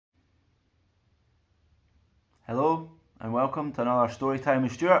Hello and welcome to another Storytime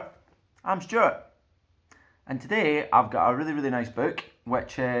with Stuart. I'm Stuart and today I've got a really nice book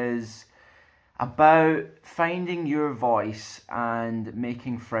which is about finding your voice and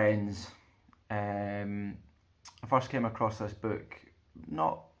making friends. I first came across this book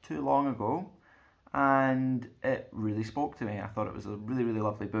not too long ago and it really spoke to me. I thought it was a really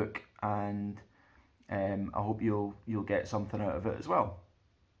lovely book and I hope you'll get something out of it as well.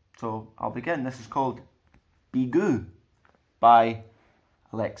 So I'll begin. This is called Beegu by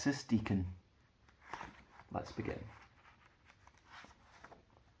Alexis Deacon. Let's begin.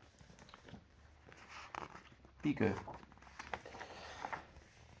 Beegu.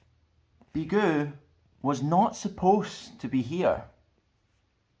 Beegu was not supposed to be here.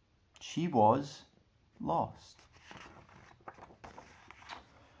 She was lost.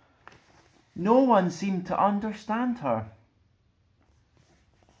 No one seemed to understand her.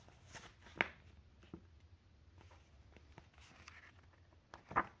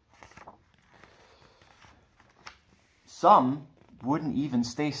 Some wouldn't even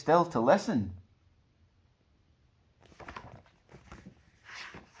stay still to listen.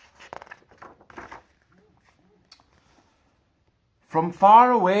 From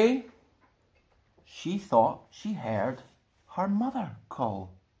far away, she thought she heard her mother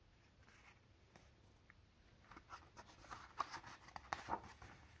call.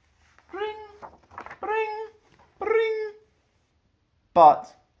 Ring, ring, ring.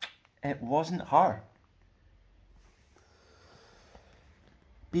 But it wasn't her.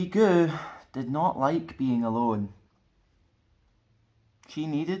 Beegu did not like being alone. She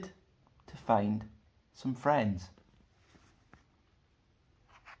needed to find some friends.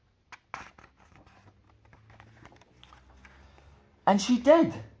 And she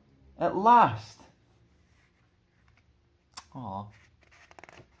did, at last. Aw.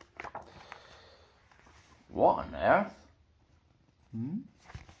 What on earth?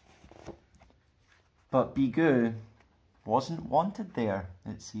 But Beegu wasn't wanted there,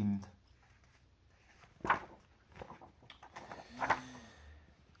 it seemed.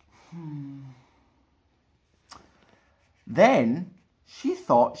 Then she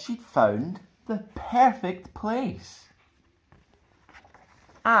thought she'd found the perfect place.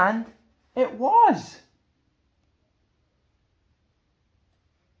 And it was.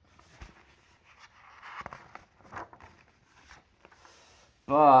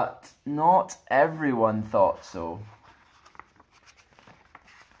 But not everyone thought so.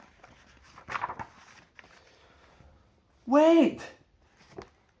 Wait!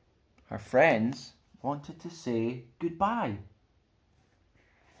 Her friends wanted to say goodbye.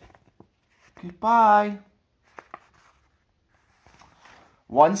 Goodbye.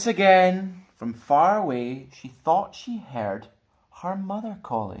 Once again, from far away, she thought she heard her mother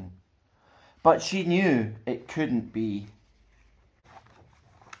calling. But she knew it couldn't be.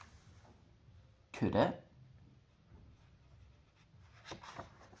 Could it?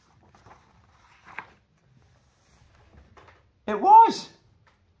 It was!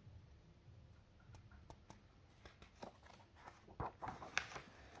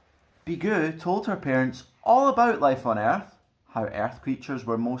 Beegu told her parents all about life on Earth, how Earth creatures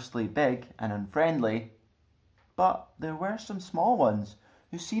were mostly big and unfriendly, but there were some small ones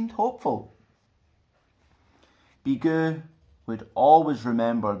who seemed hopeful. Beegu would always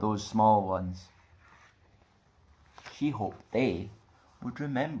remember those small ones. She hoped they would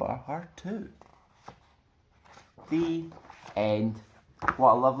remember her too. The end.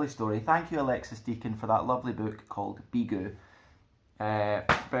 What a lovely story. Thank you, Alexis Deacon, for that lovely book called Beegu.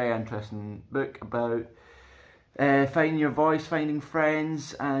 Very interesting book about finding your voice, finding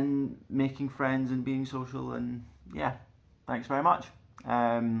friends and making friends and being social, and yeah, thanks very much.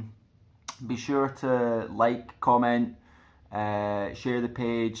 Be sure to like, comment, share the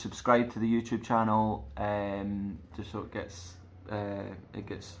page, subscribe to the YouTube channel, just so it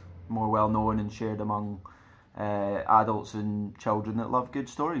gets more well known and shared among adults and children that love good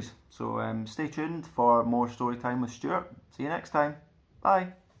stories. So stay tuned for more Storytime with Stuart. See you next time.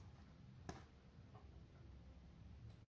 Bye.